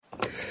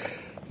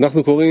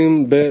אנחנו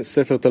קוראים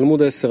בספר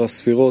תלמוד 10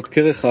 הספירות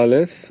כרך א',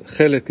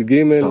 חלק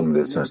ג', Tam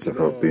Eser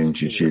Sefirot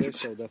 1.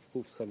 cilt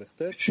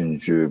 3.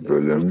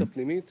 bölüm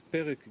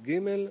פרק ג'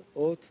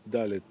 אות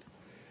ד'.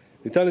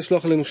 ניתן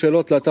לשלוח לנו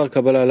שאלות לאתר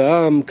קבלה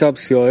לעם,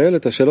 קאבס יואל,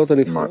 את השאלות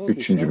הנבחרות.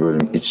 3.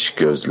 bölüm iç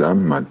gözlem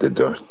madde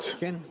 4.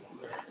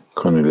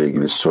 Konuyla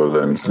ilgili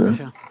sorularınızı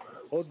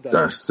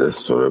derste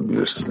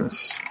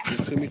sorabilirsiniz.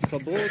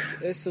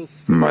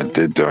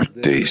 Madde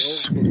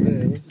 4'teyiz.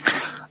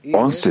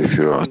 10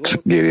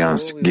 sefirot,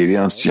 geri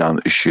yansıyan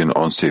ışığın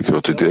 10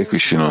 sefirotu direkt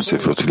ışığın 10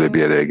 sefirotu ile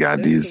bir araya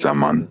geldiği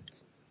zaman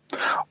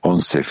 10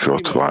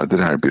 sefirot vardır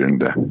her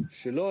birinde.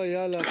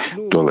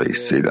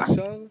 Dolayısıyla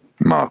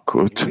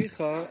Malkut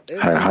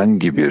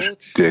herhangi bir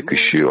direkt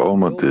ışığı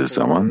olmadığı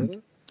zaman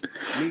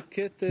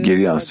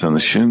geri yansıyan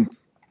ışığın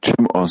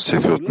tüm 10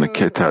 sefirotunu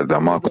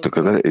Keter'den Malkut'a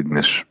kadar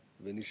edinir.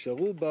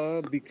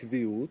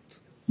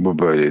 Bu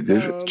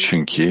böyledir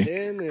çünkü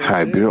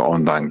her biri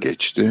ondan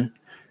geçti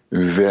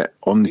ve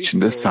onun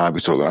içinde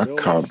sabit olarak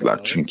kaldılar.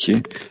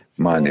 Çünkü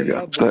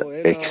maneviyatta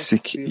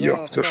eksik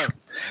yoktur.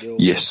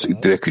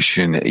 Direkt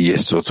ışığın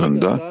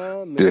Yesod'unda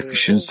direkt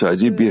ışığın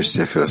sadece bir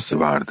sefirası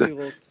vardı.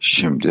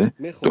 Şimdi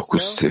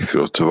 9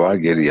 sefirotu var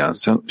geri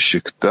yansıyan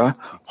ışıkta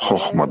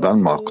Hohma'dan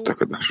Malkut'a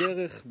kadar.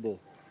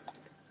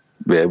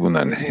 Ve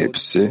bunların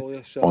hepsi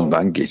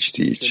ondan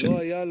geçtiği için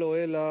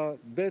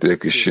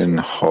direkt ışığın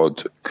Hod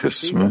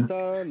kısmı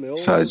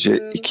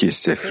sadece 2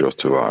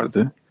 sefirotu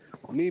vardı.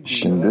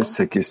 Şimdi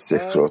 8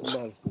 sefirot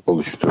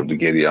oluşturdu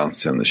geri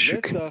yansıyan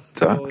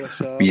ışıkta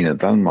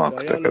Bina'dan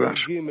Malkut'a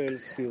kadar.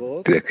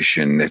 Direkt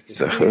ışığın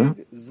Netzah'ı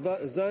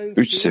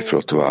 3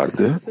 sefirotu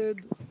vardı.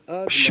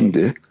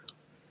 Şimdi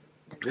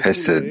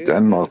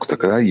Hesed'den Malkut'a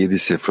kadar 7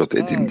 sefirot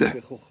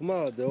edindi.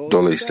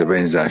 Dolayısıyla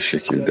benzer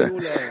şekilde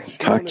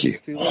ta ki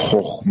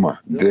Hohma,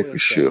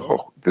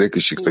 direkt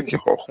ışıktaki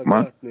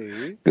Hohma,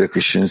 direkt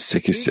ışığın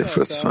 8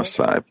 sefirotuna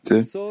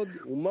sahipti.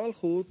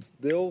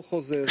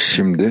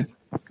 Şimdi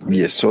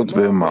Yesod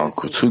ve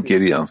Malkut'u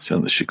geri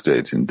yansıyan ışıkta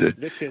edindi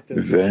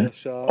ve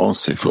 10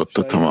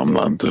 sefirotta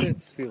tamamlandı.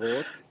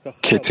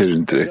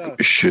 Keter'in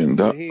direkt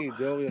ışığında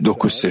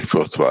 9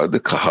 sefirot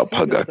vardı. Kahab,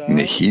 Hagat,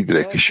 Nehi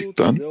direkt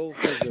ışıktan.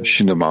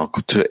 Şimdi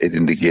Malkut'u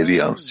edindi geri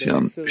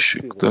yansıyan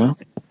ışıkta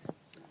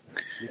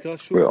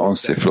ve 10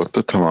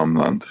 sefirotta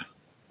tamamlandı.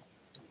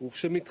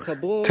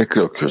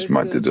 Tekrar okuyoruz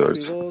madde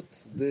 4.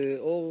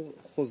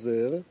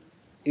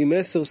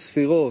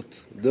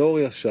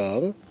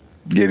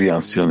 Geri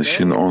yansıyan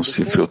ışığın 10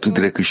 sefirotu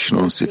direkt ışığın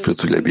 10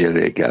 sefirotu ile bir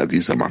araya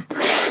geldiği zaman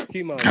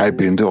her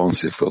birinde 10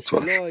 sefirot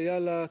var.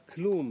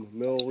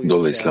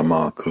 Dolayısıyla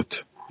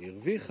Malkut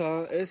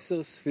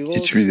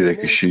hiçbir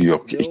direkt ışığı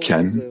yok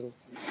iken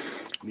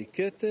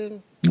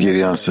geri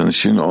yansıyan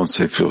ışığın 10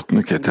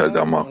 sefirotunu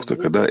Keter'den Malkut'a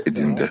kadar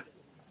edindi.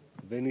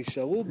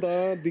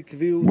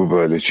 Bu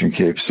böyle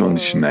çünkü hepsi onun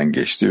içinden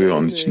geçti ve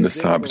onun içinde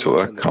sabit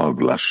olarak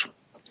kaldılar.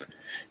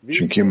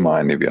 Çünkü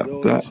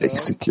maneviyatta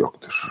eksik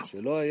yoktur.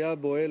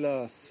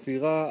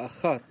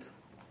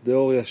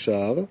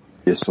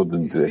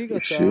 Yesod'un direkt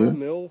ışığı,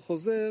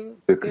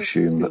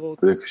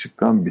 direkt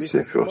ışıktan bir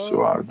sefirosu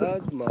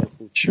vardı.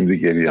 Şimdi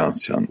geri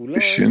yansıyan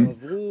ışığın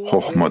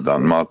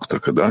Hohma'dan Malkut'a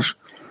kadar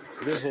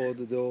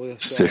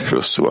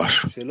sefirosu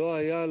var.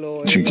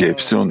 Çünkü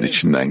hepsi onun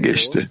içinden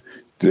geçti.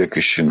 Direkt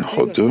ışığın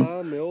Hod'u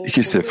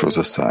 2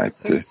 sefirota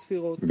sahipti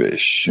ve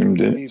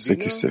şimdi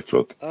 8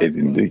 sefirot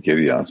edindi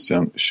geri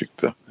yansıyan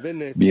ışıkta.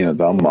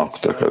 Bina'dan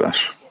Malkut'a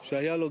kadar.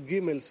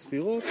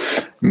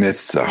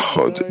 Netzah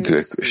Hod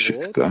direkt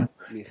ışıkta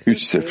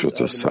 3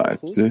 sefirota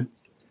sahipti.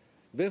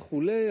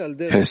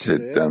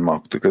 Hesed'den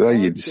Malkut'a kadar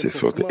 7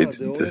 sefirot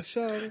edindi.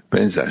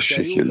 Benzer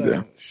şekilde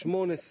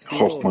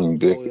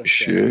Hohma'nın direkt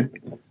ışığı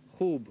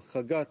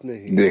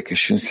direkt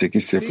ışığın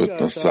 8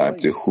 sefirotuna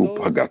sahipti. Hub,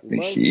 Hagat,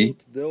 Nehi.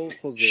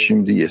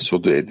 Şimdi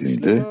Yesod'u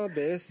edindi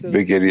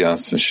ve geri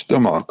yansıyan ışıkta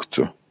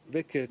Malkut'u.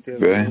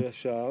 Ve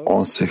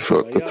 10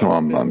 sefirotla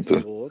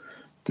tamamlandı.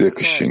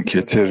 Direkt ışığın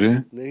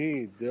Keter'i,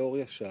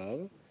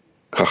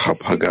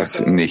 Kahab,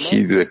 Hagat,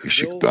 Nehi direkt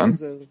ışıktan.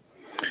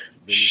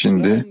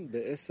 Şimdi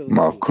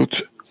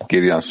Malkut,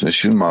 geri yansıyan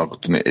ışığın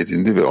Malkut'unu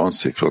edindi ve 10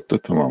 sefirotla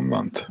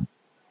tamamlandı.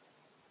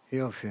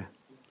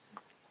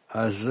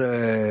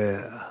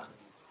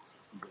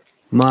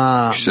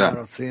 Güzel.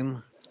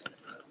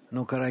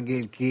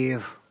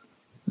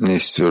 Ne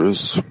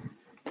istiyoruz?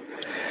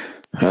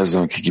 Her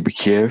zamanki gibi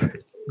Kiev.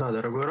 Да,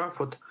 дорогой Раф,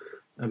 вот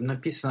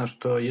написано,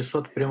 что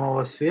Есод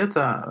прямого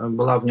света,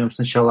 была в нем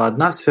сначала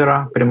одна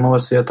сфера прямого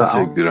света, а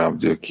Sevgili Rav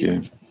diyor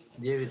ki,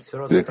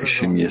 direkt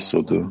ışığın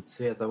Yesod'u,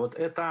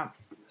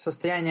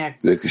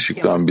 direkt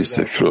ışıktan bir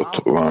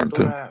sefirot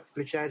vardı.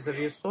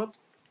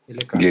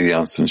 Geri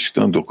yansıyan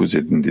ışıktan 9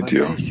 edindi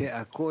diyor.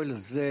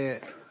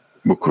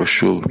 Bu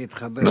koşul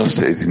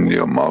nasıl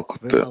ediniliyor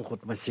Malkut'ta?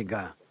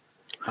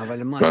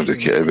 Radyo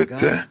ki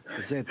elbette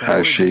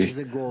her şey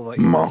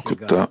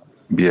Malkut'ta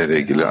bir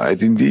yere geliyor.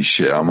 Edindiği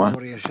şey ama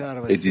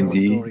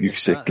edindiği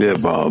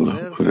yüksekliğe bağlı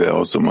ve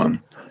o zaman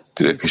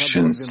direkt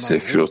ışığın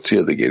sefirotu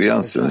ya da geri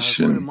yansıyan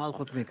ışığın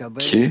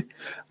ki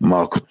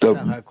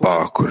Malkut'ta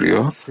bağ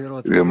kuruyor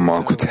ve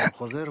Malkut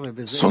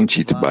sonuç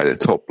itibariyle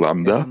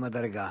toplamda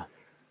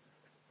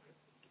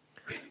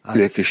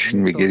direkt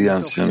ışın ve geri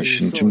yansıyan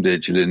ışın tüm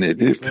derecelerini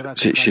edip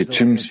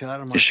tüm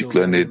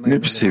ışıklarını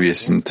edinip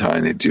seviyesini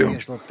tayin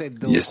ediyor.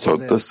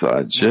 Yesod'da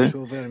sadece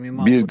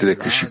bir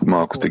direkt ışık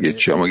Malkut'a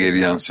geçiyor ama geri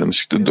yansıyan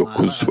ışıkta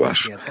 9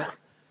 var.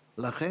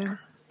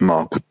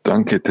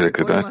 Malkut'tan Keter'e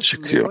kadar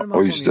çıkıyor.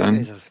 O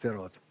yüzden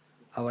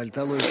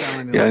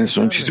yani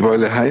sonuç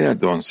itibariyle her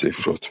yerde 10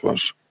 Sefirot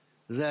var.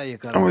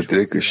 Ama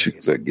direkt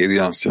ışıkla geri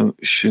yansıyan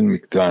ışığın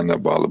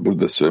miktarına bağlı.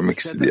 Burada söylemek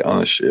istediği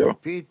ana şey o.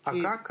 А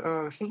как,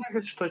 что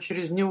значит, что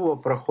через него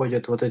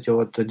проходят вот эти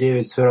вот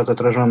 9 сферот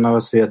отраженного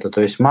света?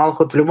 То есть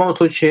Малхут в любом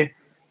случае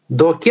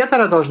до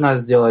Кетера должна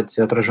сделать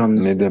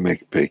отраженный Ne свет?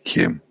 demek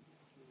peki?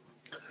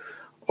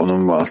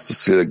 Onun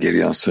vasıtasıyla geri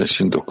yansıyan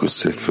ışığın 9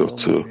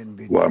 Sefirotu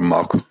var.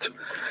 Malkut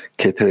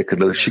Keter'e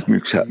kadar ışık mı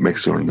yükseltmek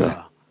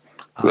zorunda?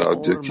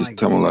 Rav diyor ki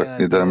tam olarak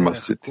neden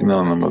bahsettiğini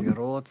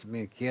anlamadım.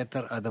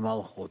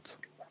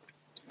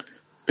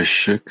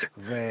 Işık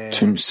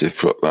tüm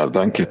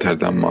sefirotlardan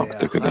Keter'den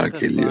Malkut'a kadar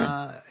geliyor.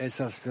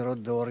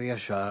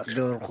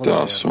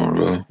 Daha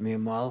sonra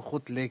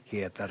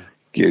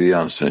geri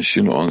yansıyan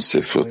ışığın 10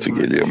 sefirotu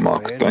geliyor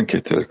Malkut'tan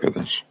Keter'e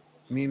kadar.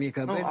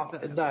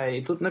 Ну, да,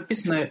 и тут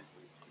написано,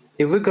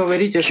 и вы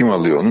говорите, Kim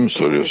alıyor onu mu что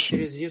soruyorsun?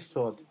 через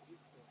Есод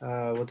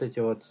вот эти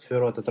вот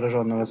сферот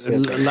отраженного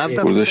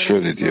света. Burada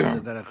şöyle diyor.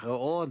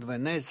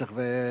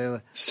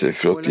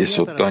 Sefirot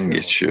Yesod'dan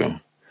geçiyor.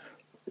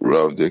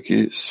 Rav diyor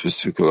ki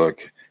spesifik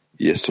olarak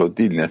Yesod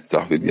değil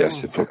Netzach ve diğer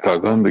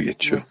Sefirotlardan da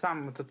geçiyor.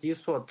 Сам этот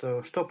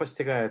Есод, что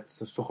постигает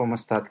в сухом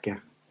остатке?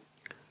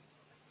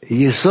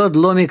 Yesod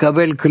lo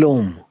mikabel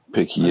klum.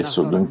 Peki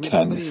Yesod'un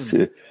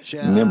kendisi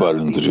ne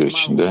barındırıyor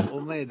içinde?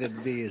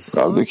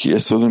 Rav diyor ki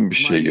Yesod'un bir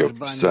şey yok.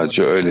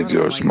 Sadece öyle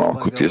diyoruz.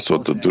 Malkut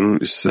Yesod'da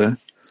durur ise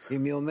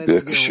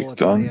direkt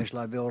ışıktan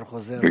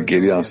ve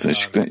geri yansıyan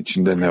ışıktan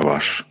içinde ne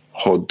var?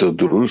 Hod'da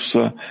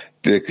durursa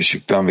direkt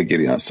ışıktan ve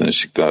geri yansıyan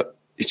ışıkta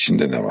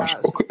içinde ne var?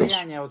 O kadar.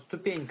 Состояние, вот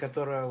ступень,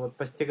 которая вот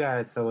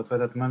постигается вот в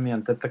этот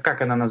момент, это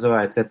как она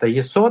называется? Это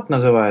Есод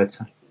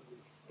называется?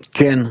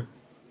 Ken.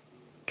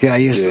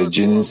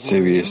 Derecenin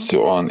seviyesi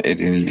o an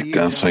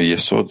edinildikten sonra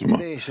Yesod mu?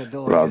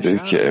 Rav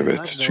dedi ki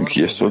evet.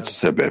 Çünkü Yesod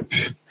sebep.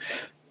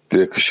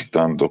 Direkt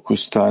ışıktan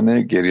 9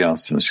 tane, geri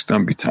yansıyan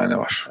ışıktan bir tane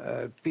var.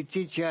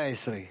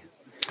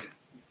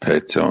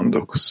 PT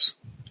 19.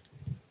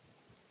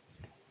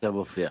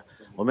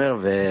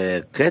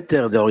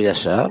 Keter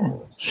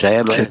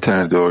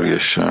Deor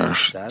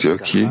Yaşar diyor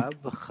ki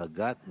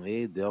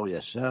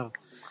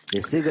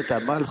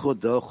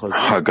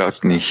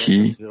Hagat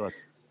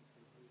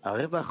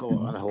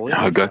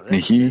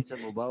Nihi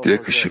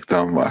direkt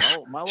ışıktan var.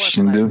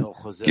 Şimdi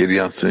geri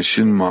yansıyan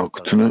ışığın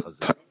Malkut'unu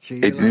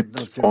edinip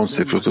 10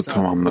 sefirotu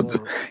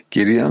tamamladı.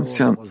 Geri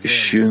yansıyan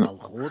ışığın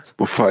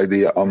bu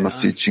faydayı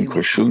alması için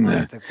koşul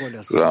ne?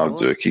 Rav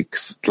diyor ki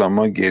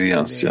kısıtlama geri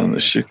yansıyan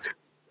ışık.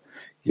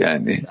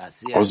 Yani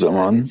o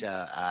zaman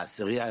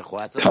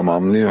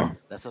tamamlıyor.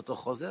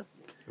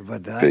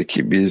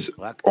 Peki biz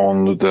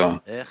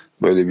onluda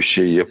böyle bir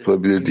şey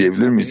yapılabilir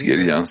diyebilir miyiz?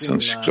 Geri yansıyan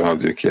ışık Rav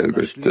diyor ki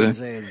elbette.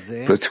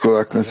 Pratik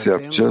olarak nasıl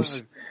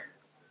yapacağız?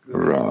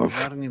 Rav,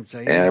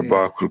 eğer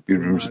bağ kurup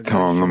birbirimizi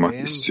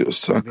tamamlamak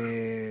istiyorsak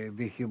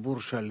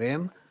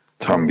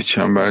tam bir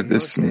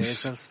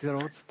çemberdesiniz,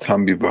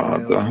 tam bir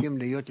bağda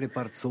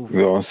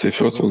ve 10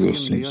 sefirot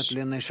oluyorsunuz.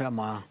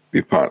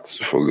 Bir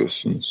partisif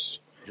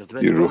oluyorsunuz.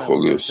 Bir ruh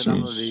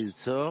oluyorsunuz.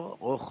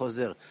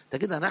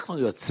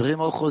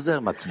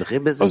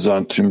 O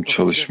zaman tüm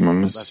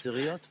çalışmamız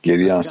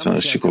geri yansıyan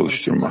ışık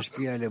oluşturmak.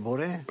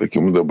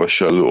 Peki bunda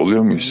başarılı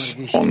oluyor muyuz?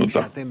 Onu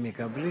da.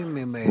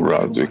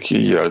 Radyodaki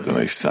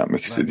yardıma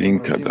yükselmek istediğin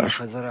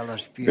kadar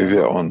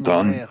ve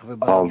ondan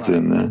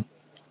aldığını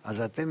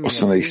o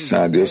sana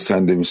ihsan ediyor.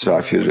 Sen de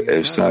misafir,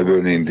 ev sahibi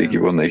örneğinde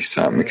gibi ona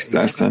ihsan etmek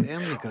istersen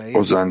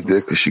o zaman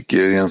direkt ışık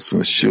geri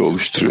yansıyan ışığı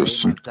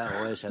oluşturuyorsun.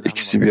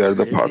 İkisi bir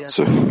yerde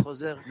partisif.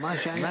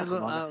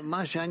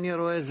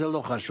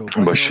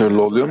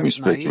 Başarılı oluyor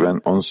muyuz peki?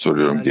 Ben onu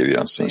soruyorum geri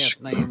yansıyan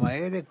ışıkta.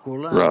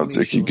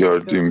 Radyodaki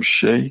gördüğüm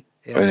şey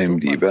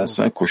önemli değil. Ben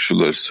sana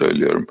koşulları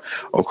söylüyorum.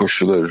 O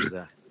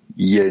koşulları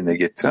yerine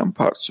getiren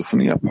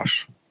partisifini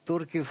yapar.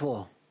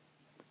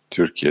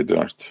 Türkiye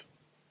 4.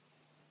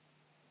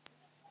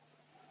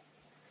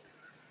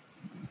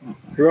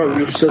 Rav,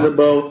 you said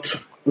about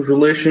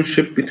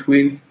relationship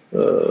between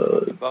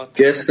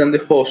guest and the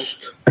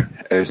host.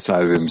 Ev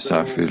sahibi ve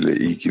misafirle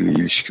ilgili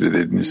ilişkide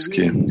dediniz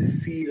ki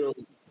Feel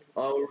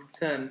our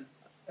 10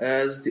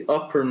 as the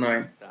upper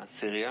 9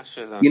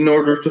 in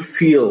order to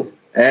feel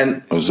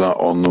and o zaman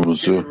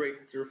onluğumuzu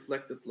generate the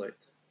reflected light.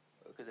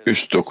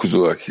 üst 9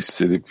 olarak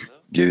hissedip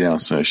geri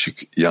yansıyan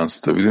ışık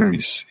yansıtabilir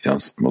miyiz?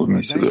 Yansıtmalı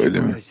mıyız ya da öyle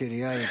mi?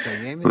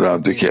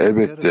 Radyodaki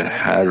elbette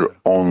her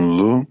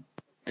onunun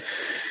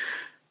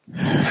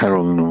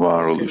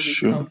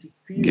varoluşu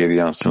geri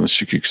yansıyan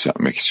ışık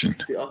yükseltmek için.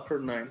 The upper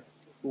 9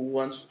 who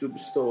wants to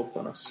bestow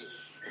upon us.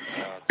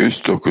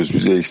 üst 9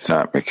 bize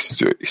ihsan etmek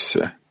istiyor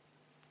ise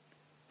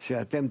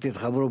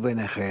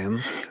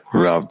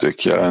Rav diyor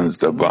ki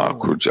aranızda bağ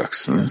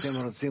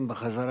kuracaksınız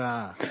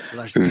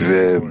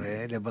ve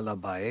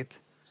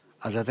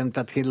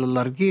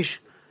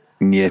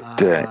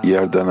niyette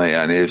Yaradan'a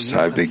yani ev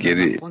sahibine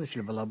geri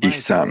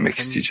ihsan etmek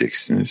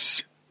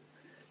isteyeceksiniz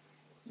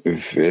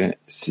ve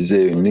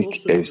size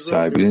yönelik ev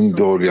sahibinin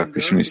doğru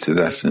yaklaşımını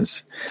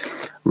hissedersiniz.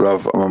 Rav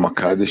ama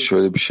makalede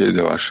şöyle bir şey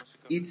de var.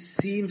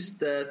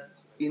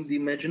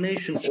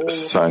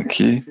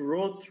 Sanki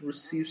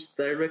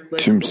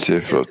tüm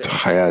Sefirot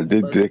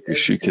hayalde direkt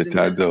ışığı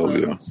keterde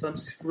alıyor.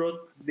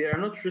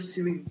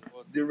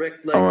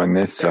 Ama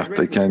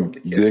Netzach'tayken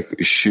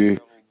direkt ışığı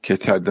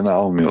keterden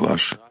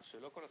almıyorlar.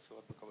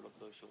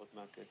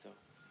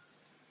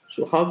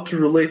 So how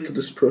to relate to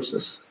this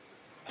process?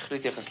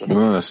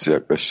 Buna nasıl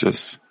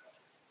yaklaşacağız?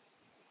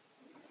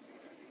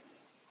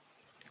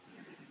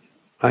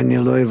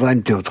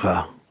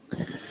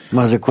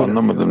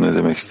 Anlamadım ne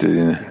demek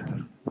istediğini.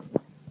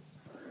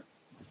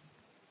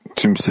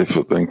 Tüm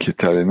Sefirotların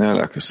keterle ne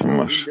alakası mı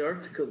var?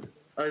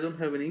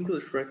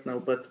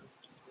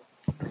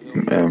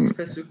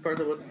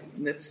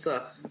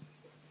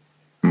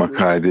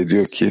 Makalede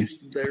diyor ki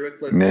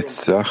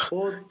Netzach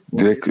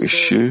direkt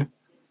ışığı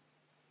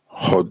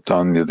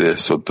Hod'dan ya da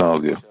Yesod'dan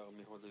alıyor.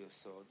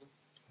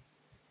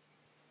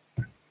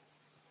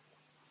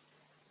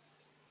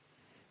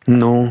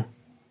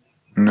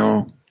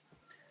 No.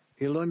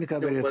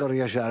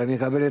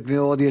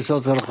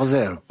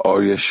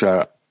 Or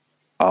Yaşar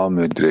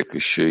almıyor direkt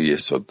ışığı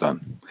Yesod'dan.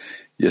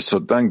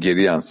 Yesod'dan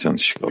geri yansıyan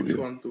ışık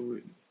alıyor.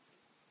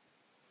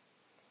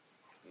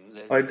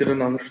 I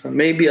didn't understand.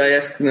 Maybe I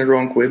asked in the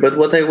wrong way, but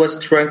what I was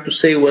trying to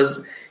say was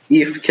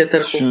if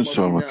Keter Şunu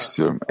sormak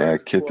istiyorum.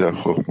 Eğer Keter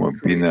Hokma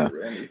Bina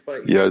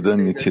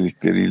Yaradan'ın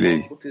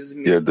nitelikleriyle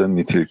Yaradan'ın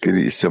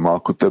nitelikleri ise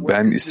Malkut'ta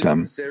ben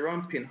isem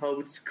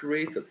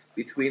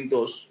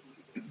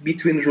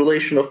between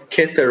relation of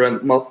Keter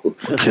and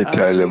Malkut.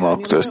 Keter ile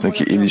Malkut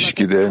arasındaki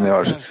ilişkide ne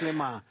var?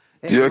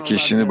 Diyor ki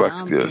şimdi bak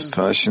diyor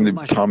sana şimdi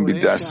tam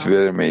bir ders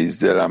veremeyiz.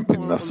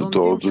 Zerampin nasıl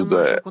doğduğu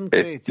da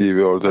ettiği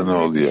ve orada ne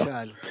oluyor?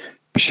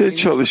 Bir şey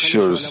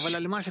çalışıyoruz.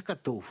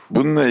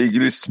 Bununla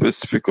ilgili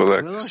spesifik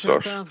olarak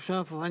sor.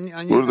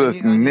 Burada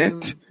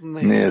net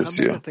ne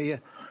yazıyor?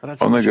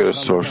 Ona göre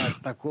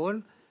sor.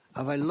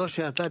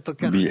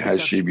 Her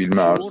şeyi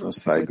bilme arzusuna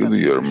saygı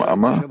duyuyorum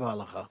ama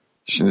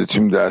şimdi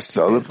tüm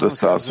dersi alıp da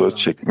sağa sola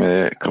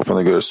çekmeye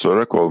kafana göre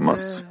sorarak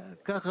olmaz.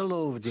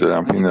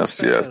 Zerampin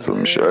nasıl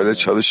yaratılmış? Öyle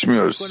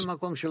çalışmıyoruz.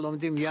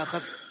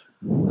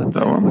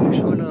 Tamam.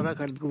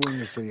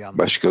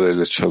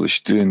 Başkalarıyla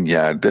çalıştığın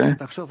yerde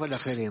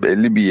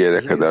belli bir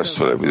yere kadar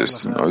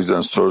sorabilirsin. O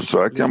yüzden soru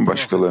sorarken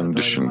başkalarını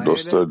düşün,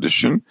 dostları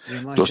düşün.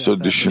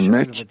 Dostları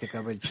düşünmek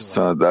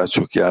sana daha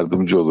çok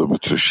yardımcı olur bu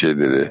tür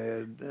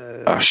şeyleri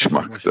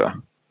aşmakta.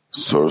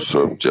 Soru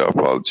sorup cevap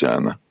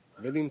alacağını.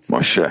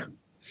 Moshe.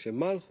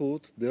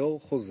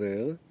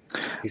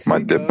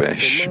 Madde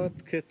 5.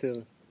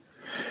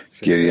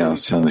 Geri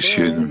yansıyan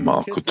ışığın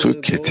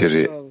Malkut'u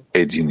Keter'i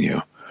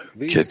ediniyor.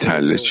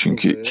 Keterle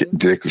çünkü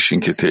direkt ışın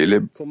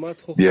keteriyle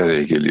bir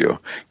araya geliyor.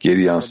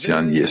 Geri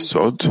yansıyan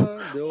Yesod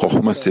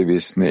Hohma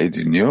seviyesine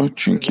ediniyor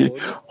çünkü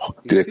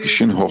direkt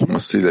ışın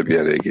Hohmasıyla bir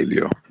araya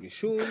geliyor.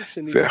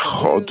 Ve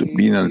Hod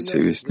Bina'nın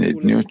seviyesine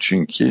ediniyor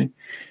çünkü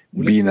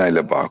Bina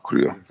ile bağ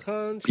kuruyor.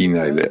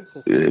 Bina ile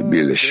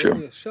birleşiyor.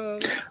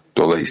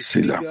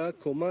 Dolayısıyla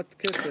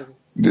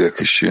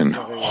direkt ışığın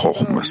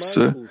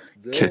Hohması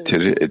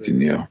Keter'i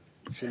ediniyor.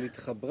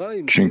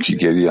 Çünkü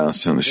geri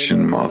yansıyan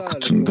ışın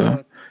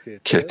Malkut'unda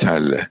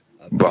Keter'le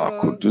bağ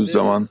kurduğu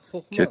zaman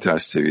Keter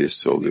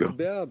seviyesi oluyor.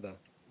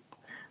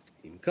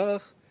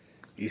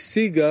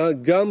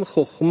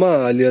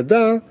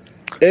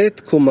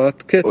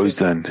 O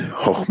yüzden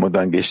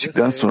Hohma'dan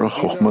geçtikten sonra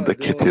Hohma da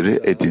Keter'i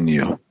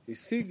ediniyor.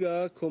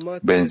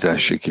 Benzer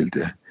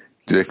şekilde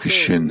direkt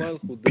ışığın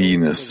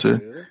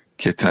Bina'sı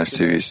Keter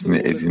seviyesini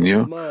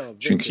ediniyor.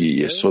 Çünkü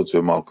Yesod ve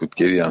Malkut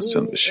geri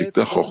yansıyan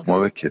ışıkta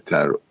Hohma ve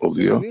Keter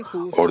oluyor.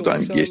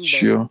 Oradan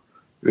geçiyor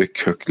ve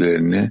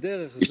köklerini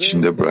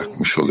içinde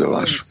bırakmış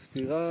oluyorlar.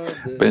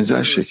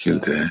 Benzer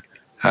şekilde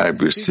her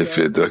bir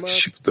Sefirot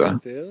ışıkta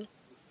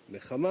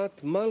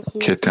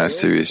Keter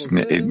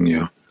seviyesini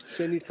ediniyor.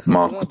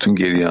 Malkut'un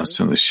geri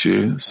yansıyan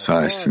ışığı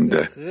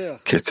sayesinde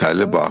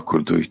Keter'le bağ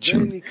kurduğu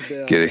için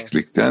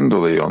gereklilikten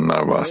dolayı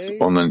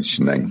onların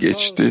içinden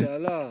geçti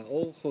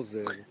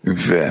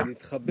ve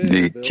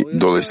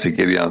dolayısıyla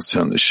geri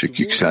yansıyan ışık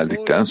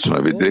yükseldikten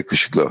sonra ve direkt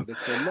ışıkla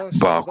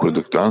bağ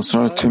kurduktan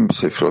sonra tüm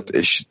Sefirot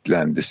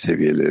eşitlendi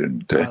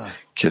seviyelerinde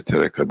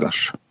Keter'e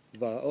kadar.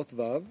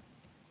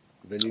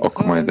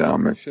 Okumaya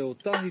devam et.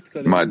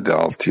 Madde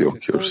 6'yı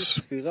okuyoruz.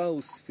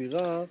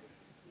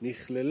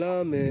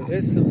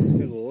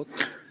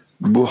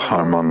 Bu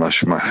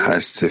harmanlaşma her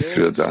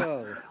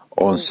Sefirot'da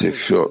 10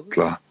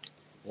 Sefirot'la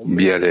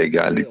bir araya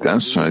geldikten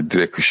sonra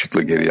direkt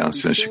ışıkla geri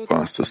yansıyan ışık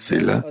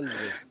vasıtasıyla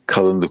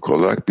kalınlık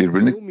olarak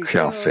birbirini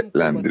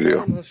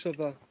kıyafetlendiriyor.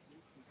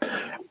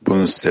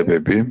 Bunun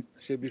sebebi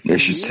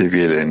eşit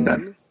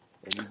seviyelerinden.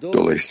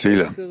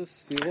 Dolayısıyla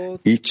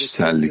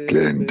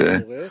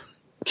içselliklerinde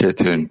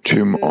Keter'in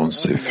tüm 10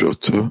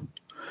 sefirotu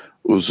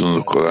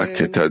uzunluk olarak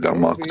Keter'den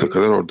Malkut'a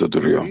kadar orada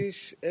duruyor.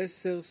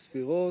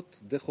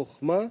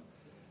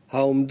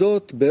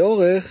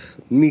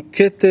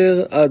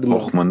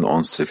 Hochma'nın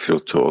 10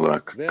 sefirotu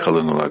olarak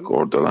kalın olarak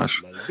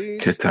oradalar.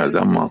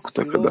 Keter'den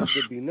Malkut'a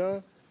kadar.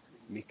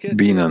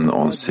 Bina'nın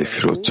 10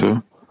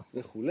 sefirotu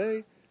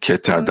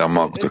Keter'den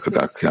Malkut'a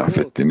kadar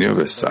kıyafetleniyor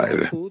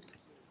vesaire.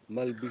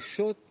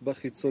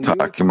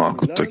 Ta ki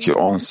Malkut'taki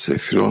 10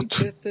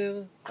 sefirot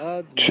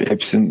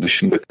hepsinin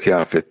dışında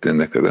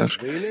kıyafetlerine kadar,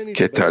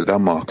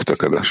 Keter'den Malkut'a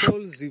kadar.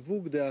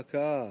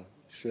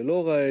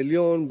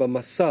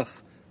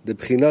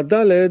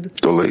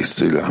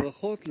 Dolayısıyla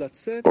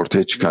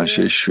ortaya çıkan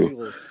şey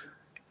şu: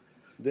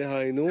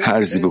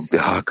 her zivug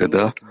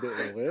dehakada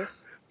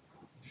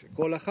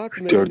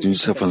 4.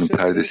 safhanın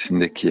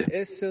perdesindeki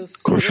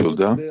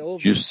koşulda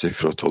 100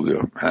 sefirot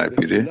oluyor. Her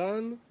biri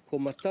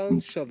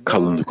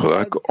kalınlık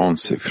olarak 10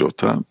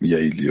 sefirota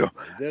yayılıyor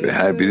ve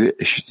her biri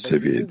eşit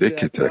seviyede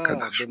Keter'e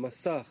kadar.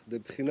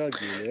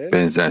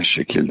 Benzer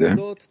şekilde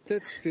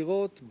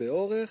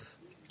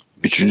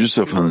 3.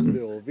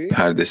 safhanın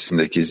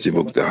perdesindeki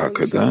zivug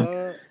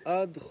dehakada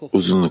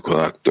uzunluk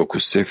olarak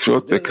 9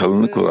 sefirot ve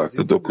kalınlık olarak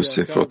da 9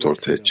 sefirot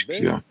ortaya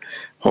çıkıyor.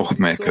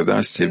 Hochma'ya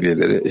kadar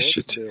seviyeleri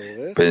eşit.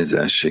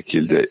 Benzer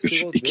şekilde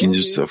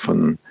 2.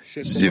 safhanın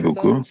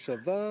zivugu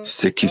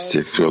 8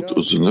 sefirot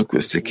uzunluk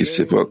ve 8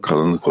 sefirot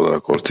kalınlık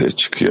olarak ortaya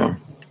çıkıyor.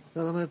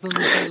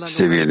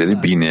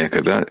 Seviyeleri Bina'ya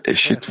kadar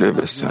eşit ve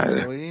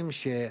vesaire.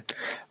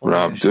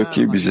 Rab diyor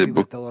ki bize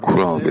bu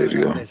kural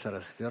veriyor.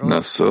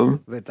 Nasıl?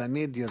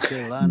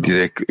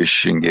 Direkt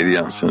ışığın geri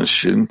yansıyan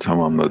ışığın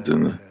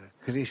tamamladığını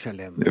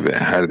ve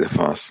her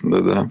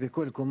defasında da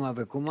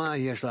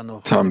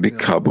tam bir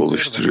kab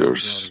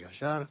oluşturuyoruz.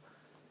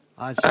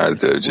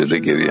 Her derecede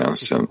geri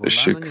yansıyan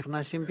ışık,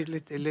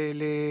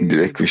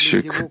 direkt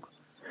ışık,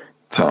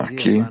 ta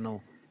ki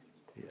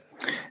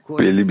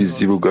belli bir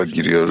zivuga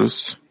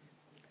giriyoruz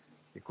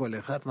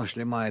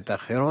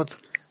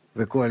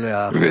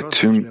ve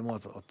tüm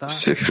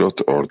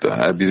sefirot orada.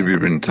 Her biri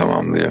birbirini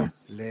tamamlıyor.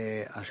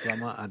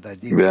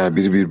 Ve her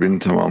biri birbirini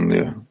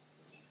tamamlıyor.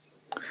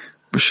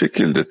 Bu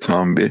şekilde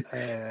tam bir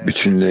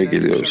bütünlüğe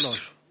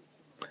geliyoruz.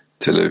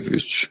 Tel Aviv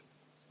 3.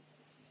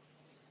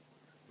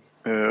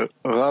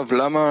 Rav,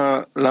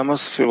 lama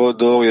sefirot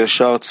dor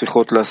yashar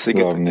tzrichot להשיג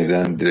את Rav,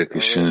 neden direkt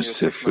ışığın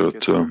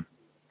sefirotu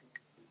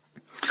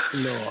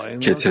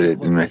Keter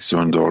edilmek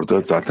zorunda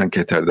orada? Zaten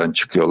Keter'den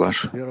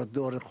çıkıyorlar.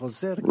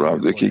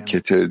 Rav diyor ki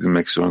Keter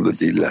edilmek zorunda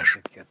değiller.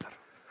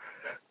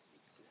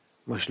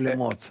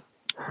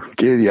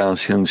 Geri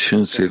yansıyan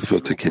ışığın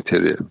sefirotu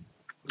Keter'i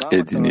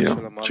ediniyor.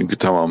 Çünkü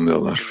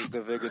tamamlıyorlar.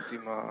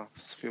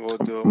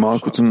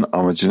 Malkut'un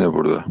amacı ne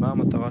burada?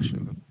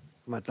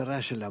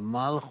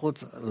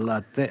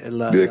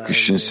 Direkt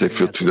ışığın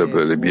sefirotuyla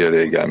böyle bir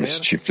araya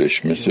gelmesi,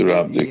 çiftleşmesi.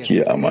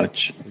 Rab'daki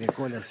amaç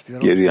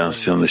geri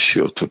yansıyan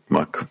ışığı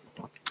oturtmak.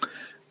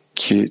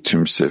 Ki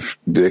tüm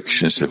direkt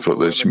ışığın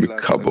sefirotları için bir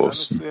kaba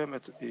olsun.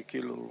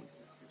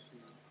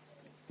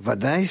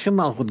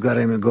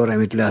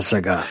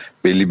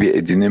 Belli bir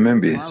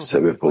edinime bir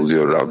sebep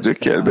oluyor. Rav diyor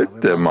ki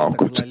elbette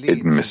Malkut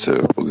edinme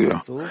sebep oluyor.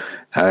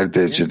 Her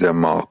derecede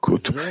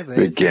Malkut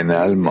ve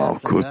genel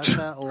Malkut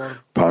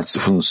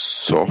parçasının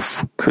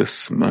sof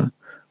kısmı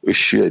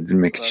ışığı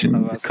edinmek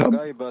için bir kab.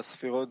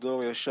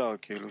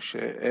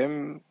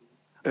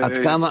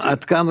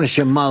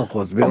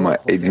 Ama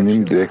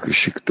edinim direkt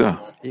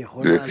ışıkta,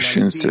 direkt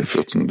ışığın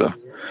sefirotunda.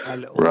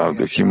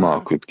 Rav'daki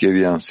Malkut geri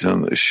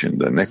yansıyan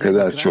ışığında ne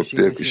kadar çok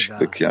direkt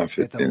ışıkta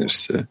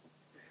kıyafetlenirse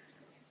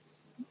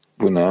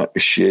buna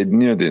ışığı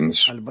ediniyor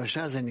denir.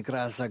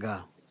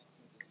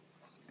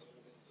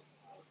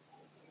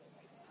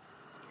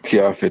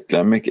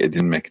 Kıyafetlenmek,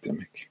 edinmek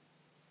demek.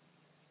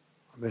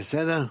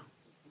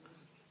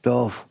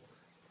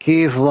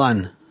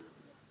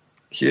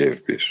 Kiev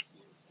 1.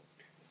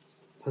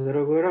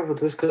 Дорогой Раф,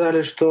 вот вы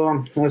сказали,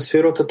 что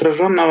сферот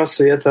отраженного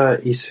света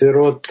и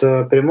сферот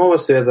прямого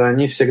света,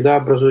 они всегда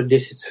образуют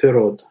 10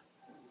 сферот.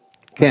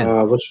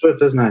 Вот что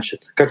это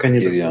значит? Как они...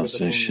 Geri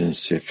yansıyan ışığın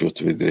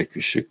sefirotu ve direkt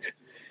ışık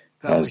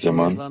her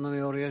zaman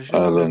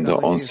aralarında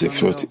 10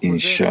 sefirot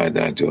inşa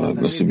eder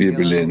diyorlar. Nasıl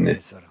birbirlerini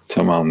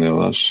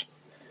tamamlıyorlar?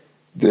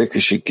 Direkt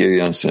ışık geri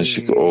yansıyan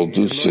ışık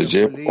olduğu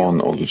sürece hep 10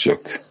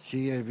 olacak.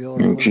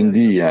 Mümkün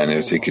değil yani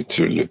öteki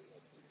türlü.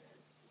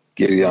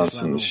 Geri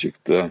yansıyan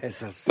ışıkta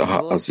daha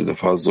az ya da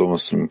fazla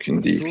olması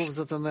mümkün değil.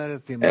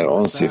 Eğer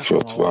 10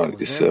 sefirot var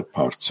ise,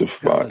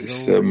 partuf var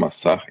ise,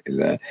 masah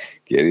ile,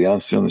 geri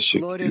yansıyan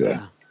ışık ile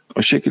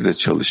o şekilde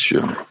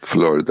çalışıyor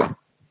Florida.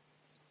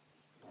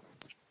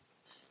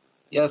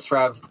 Yes,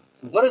 Rav.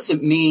 What does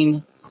it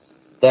mean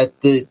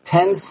that the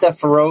 10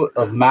 Sefirot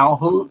of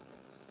Malhut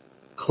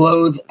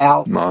clothes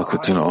outside?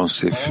 Malkut'un 10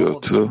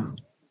 sefirotu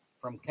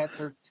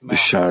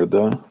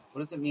dışarıda,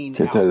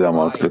 Keter'den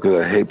Malkut'a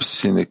kadar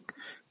hepsini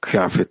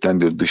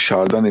kıyafetlendiriyor.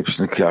 Dışarıdan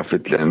hepsini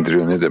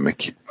kıyafetlendiriyor. Ne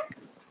demek?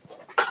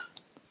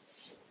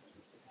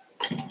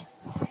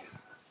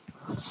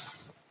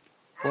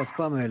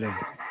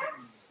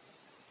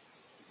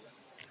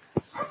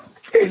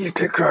 Eli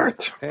tekrar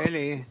et.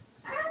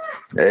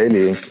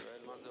 Eli.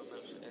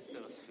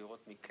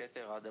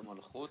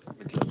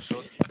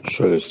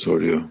 Şöyle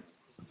soruyor.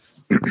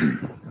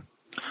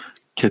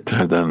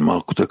 Keterden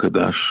Malkut'a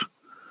kadar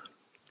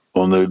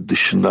onları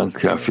dışından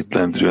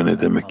kıyafetlendiriyor ne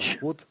demek?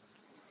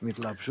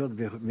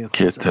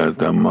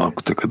 Keterden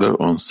Malkut'a kadar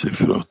 10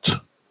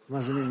 Sefirot.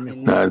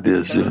 Nerede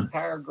yazıyor?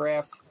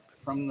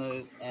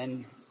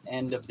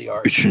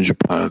 Üçüncü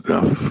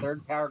paragraf.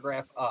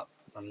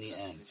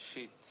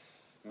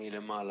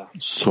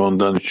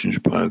 Sondan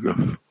üçüncü paragraf.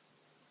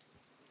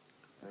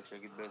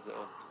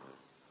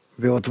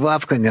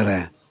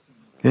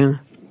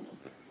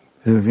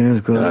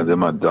 Nerede?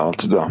 Madde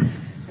 6'da.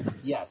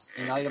 Yes,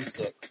 in item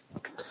 6.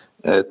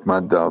 Evet,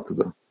 madde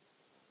 6'da.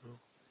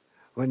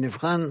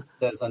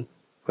 Says on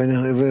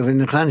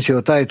ונבחן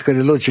שאותה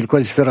התכללות של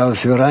כל ספירה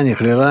וספירה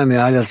נכללה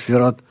מעל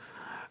הספירות,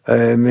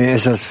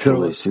 מ10 ספירות.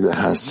 Dolayısıyla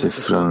her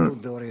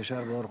sefiranın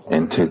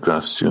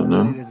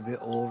entegrasyonu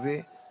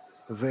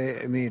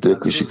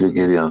direkt ışık ve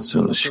geri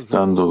yansıyan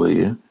ışıktan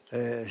dolayı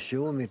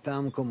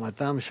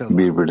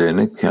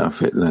birbirlerine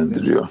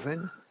kıyafetlendiriyor.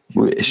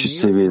 Bu eşit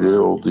seviyeleri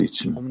olduğu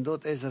için.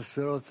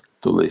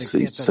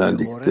 Dolayısıyla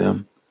içsellikte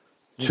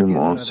tüm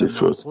 10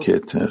 Sefirot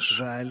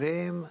Keter,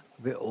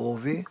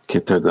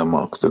 Keter'den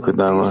Malkut'a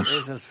kadar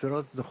var.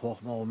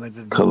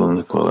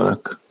 Kalınlık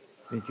olarak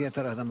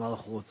Keter'den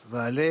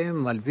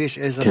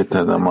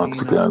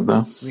Malkut'a kadar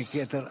da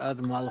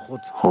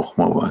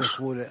Hokma var.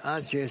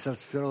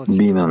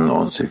 Bina'nın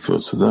 10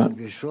 Sefirot'u da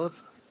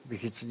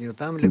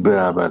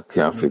beraber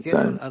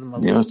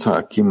kıyafetleniyor.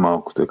 Ta ki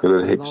Malkut'a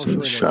kadar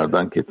hepsinin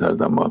dışarıdan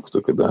Keter'den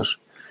Malkut'a kadar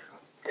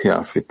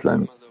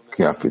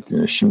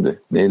kıyafetleniyor. Şimdi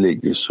neyle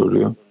ilgili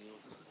soruyor?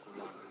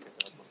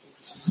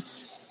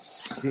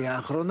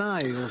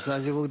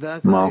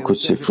 Malkut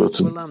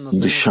Sefirot'un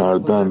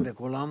dışarıdan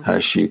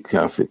her şeyi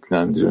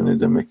kıyafetlendiriyor ne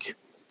demek?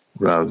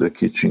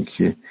 Buradaki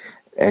çünkü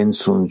en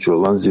sonuncu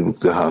olan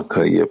zivukta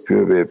halkayı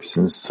yapıyor ve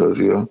hepsini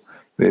sarıyor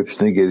ve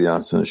hepsine geri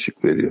yansıyan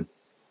ışık veriyor.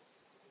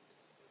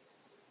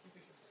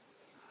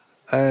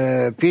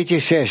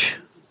 PT6.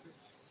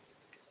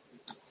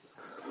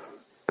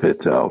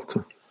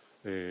 PT6.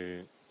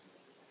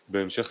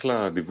 בהמשך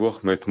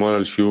לדיווח מאתמול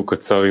על שיעור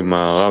קצר עם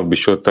הרב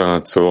בשעות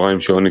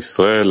הצהריים שעון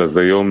ישראל, אז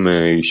היום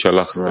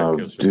יישלח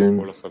סקר של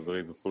כל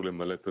החברים יוכלו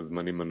למלא את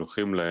הזמנים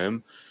הנוחים להם.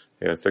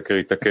 הסקר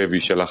יתעכב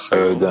ויישלח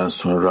היום. Öğleden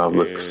sonra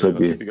Rav'la kısa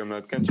bir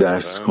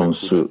ders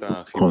konusu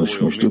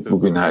konuşmuştuk.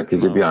 Bugün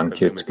herkese bir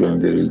anket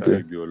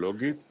gönderildi.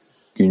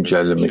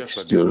 Güncellemek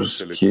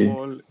istiyoruz ki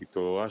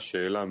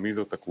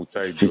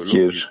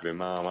fikir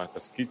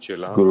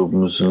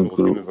grubumuzun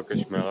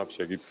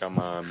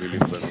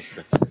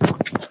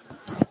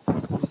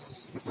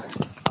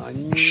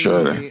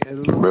şöyle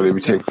böyle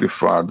bir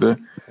teklif vardı.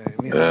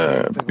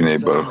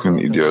 Biney Baruch'un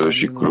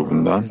ideoloji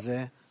grubundan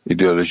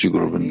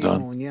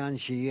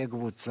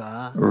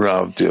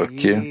Rav diyor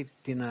ki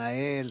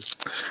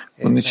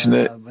bunun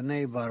içine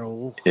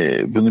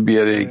bunu bir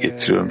araya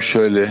getiriyorum.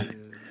 Şöyle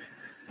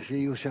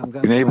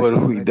Biney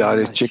Baruch'u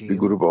idare edecek bir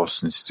grup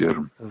olsun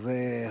istiyorum.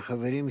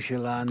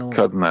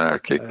 Kadınlar,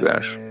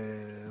 erkekler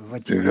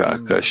ve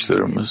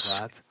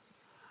arkadaşlarımız,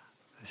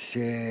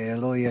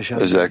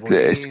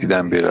 özellikle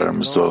eskiden beri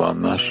aramızda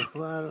olanlar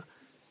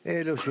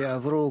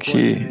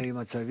ki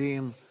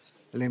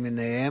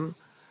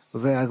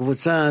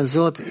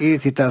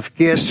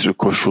bir sürü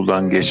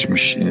koşuldan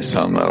geçmiş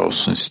insanlar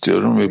olsun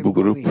istiyorum ve bu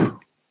grup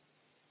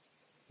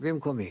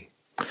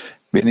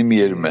benim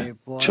yerime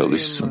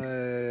çalışsın.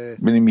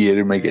 Benim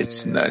yerime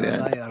geçsinler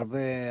yani.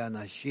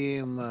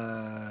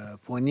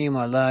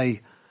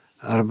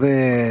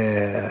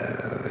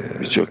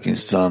 Birçok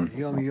insan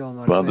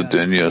bana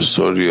dönüyor,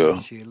 soruyor.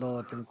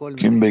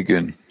 Gün be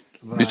gün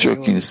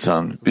birçok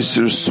insan bir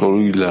sürü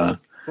soruyla,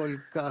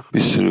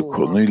 bir sürü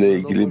konuyla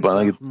ilgili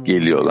bana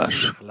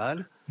geliyorlar.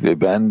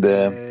 Ve ben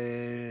de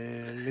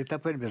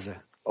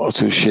o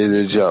tür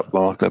şeyleri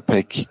cevaplamakta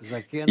pek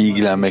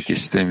ilgilenmek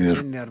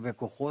istemiyorum.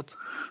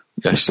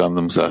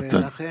 Yaşlandım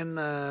zaten.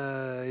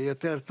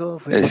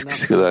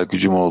 Eskisi kadar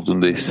gücüm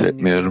olduğunu da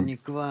hissetmiyorum.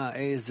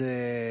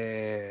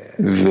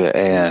 Ve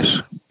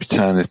eğer bir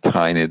tane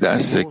tayin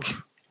edersek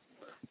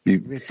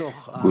bir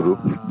grup,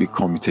 bir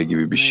komite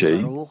gibi bir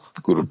şey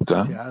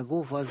grupta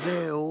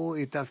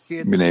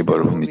Biney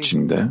Baruch'un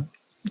içinde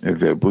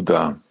ve bu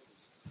da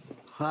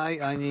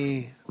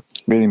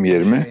benim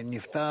yerime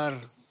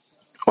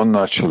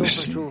onlar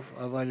çalışsın.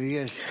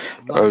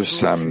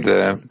 Ölsem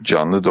de,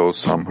 canlı da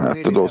olsam,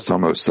 hayatta da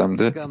olsam, ölsem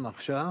de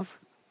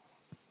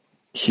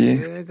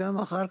ki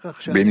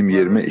benim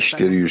yerime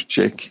işleri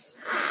yürütecek,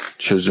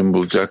 çözüm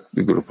bulacak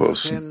bir grup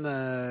olsun.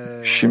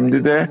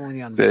 Şimdi de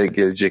ve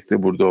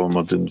gelecekte burada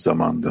olmadığım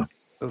zamanda.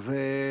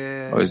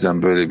 O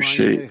yüzden böyle bir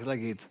şey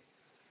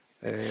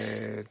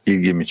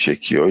ilgimi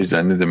çekiyor. O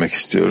yüzden ne demek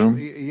istiyorum?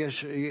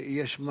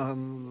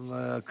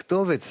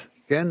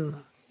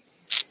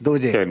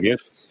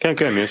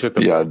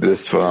 Bir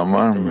adres falan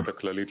var mı?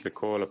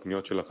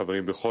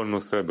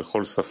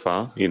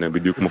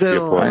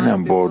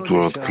 Aynen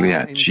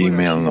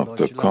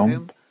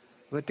boardworldclear@gmail.com.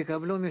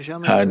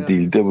 Her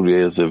dilde buraya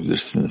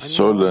yazabilirsiniz.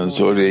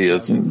 Sorularınızı oraya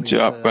yazın,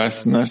 cevap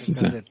versinler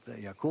size.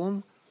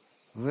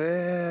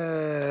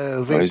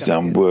 O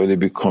yüzden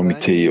böyle bir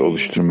komiteyi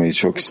oluşturmayı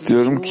çok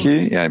istiyorum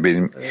ki, yani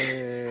benim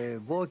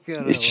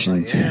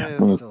için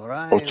bunu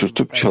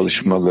oturtup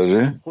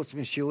çalışmaları,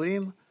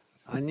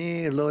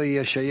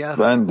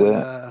 ben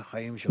de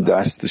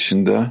ders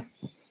dışında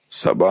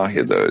sabah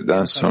ya da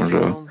öğleden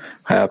sonra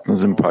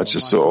hayatınızın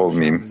parçası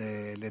olmayayım.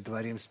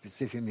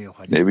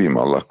 Ne bileyim,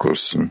 Allah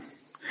korusun.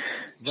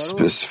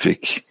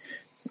 Spesifik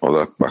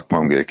olarak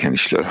bakmam gereken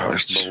işler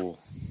hariç.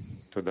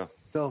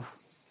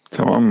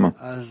 Tamam mı?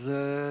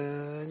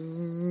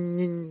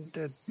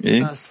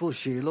 İyi.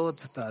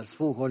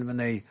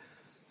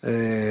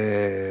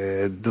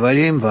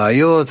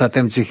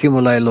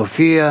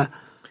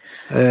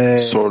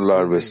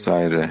 Sorular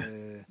vesaire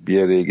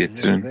bir araya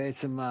getirin.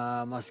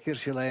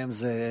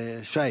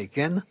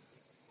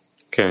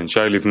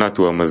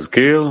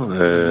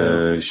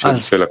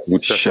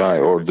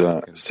 Şay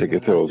orada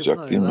sekreter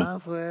olacak değil mi?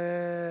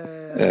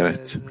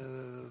 Evet.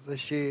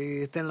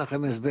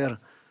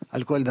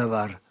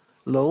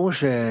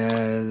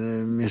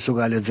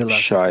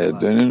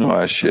 Şay'a dönün, o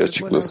her şeyi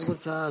açıklasın.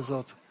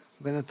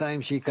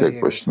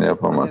 Tek başına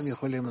yapamaz.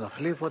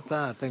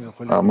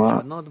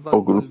 Ama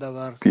o grup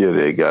bir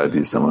araya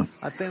geldiği zaman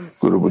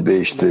grubu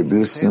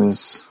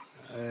değiştirebilirsiniz.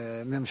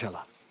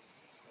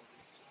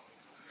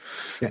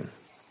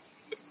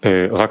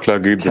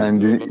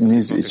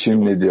 Kendiniz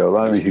için ne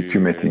diyorlar ve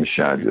hükümet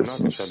inşa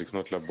ediyorsunuz.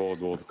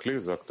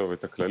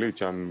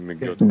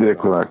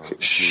 Direkt olarak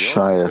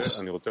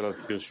şayet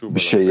bir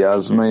şey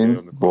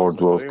yazmayın,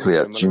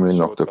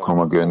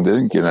 boardworldclear@gmail.com'a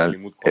gönderin. Genel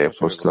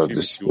e-posta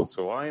adresi bu.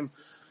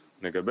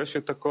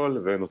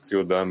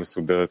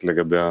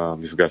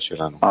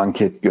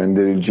 Anket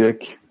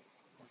gönderilecek.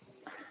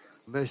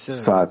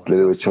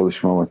 Saatleri ve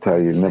çalışma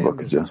materyaline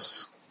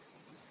bakacağız.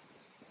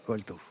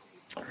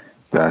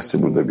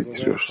 Dersi burada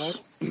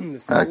bitiriyoruz.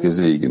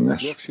 Herkese iyi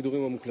günler.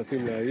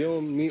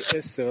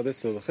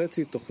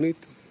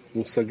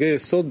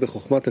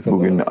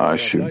 Bugün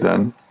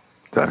arşivden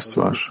ders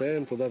var.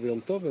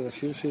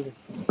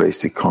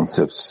 Basic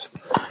Concepts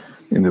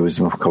in the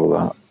Wisdom of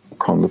Kabbalah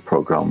konulu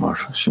program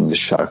var. Şimdi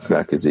şarkı,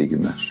 herkese iyi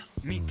günler.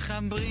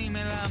 מתחברים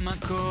אל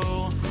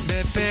המקור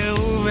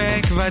בפרו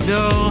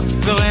ואקוודור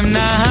זורם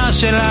נהר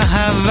של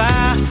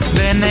אהבה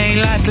בין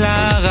אילת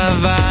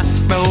לערבה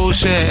ברור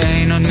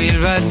שאין עוד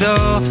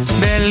מלבדו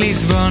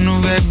בליסבון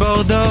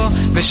ובבורדו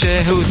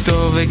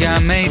ושהותו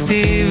וגם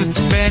מיטיב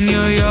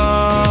בניו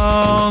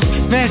יורק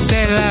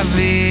ותל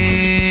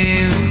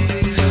אביב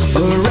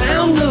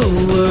Around the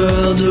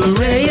world a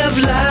ray of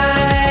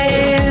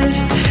light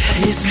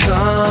is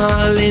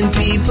calling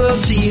people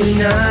to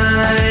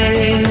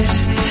unite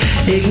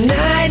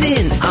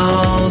igniting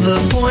all the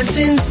points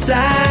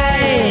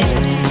inside.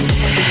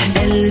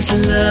 Endless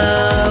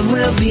love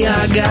will be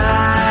our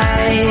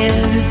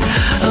guide.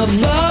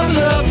 Above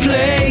the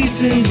place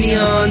and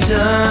beyond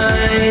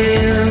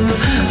time,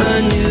 a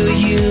new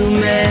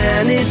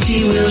humanity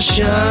will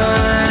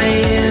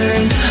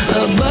shine.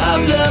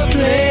 Above the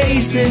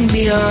place and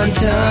beyond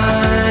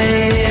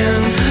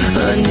time,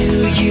 a new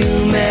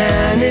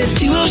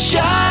humanity will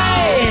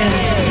shine.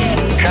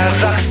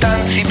 Казахстан,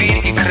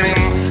 Сибирь и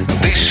Крым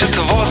дышит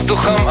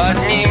воздухом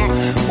одним,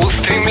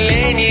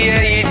 устремление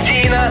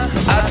едино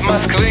от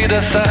Москвы до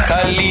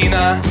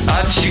Сахалина,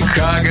 от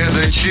Чикаго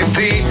до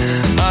Читы,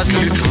 от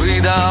Литвы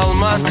до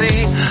Алматы,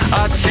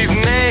 от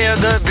Сиднея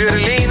до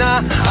Берлина,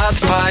 от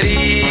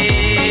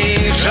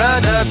Парижа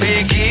до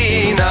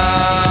Пекина.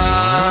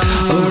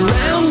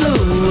 Around the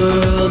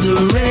world a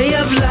ray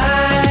of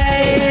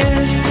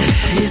light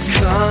is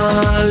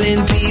calling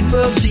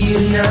people to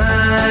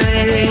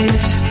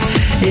unite.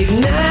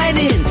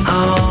 Igniting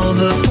all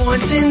the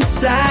points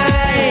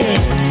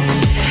inside.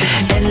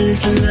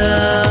 Endless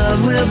love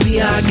will be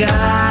our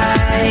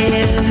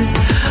guide.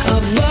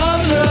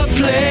 Above the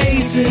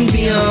place and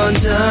beyond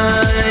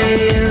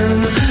time,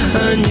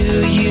 a new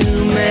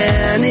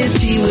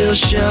humanity will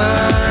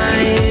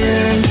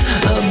shine.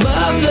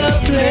 Above the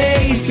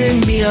place and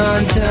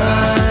beyond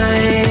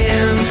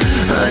time,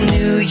 a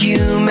new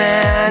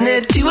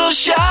humanity will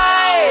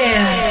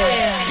shine.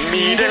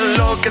 Miren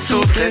lo que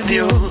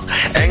sucedió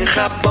en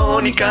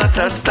Japón y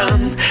Kazajstán.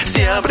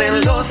 Se abren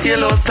los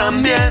cielos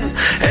también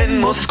en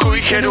Moscú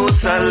y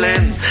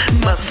Jerusalén.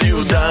 Más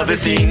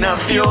ciudades y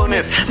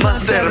naciones,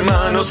 más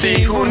hermanos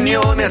y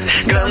uniones.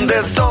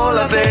 Grandes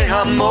olas de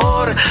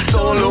amor,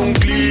 solo un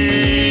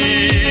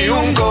clic,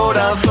 un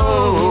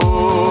corazón.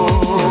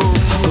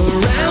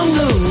 Around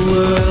the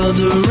world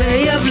a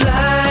ray of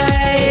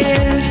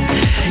light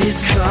is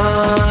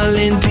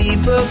calling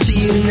people to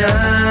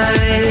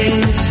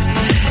unite.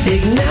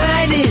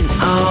 Igniting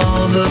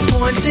all the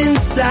points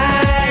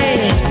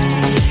inside.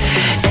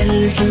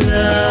 Endless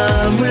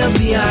love will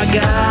be our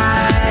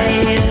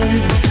guide.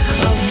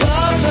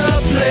 Above the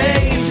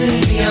place and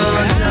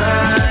beyond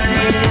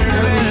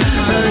time.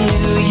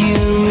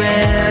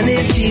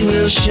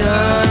 will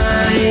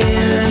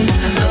shine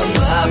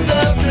above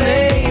the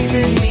place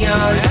in the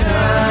art.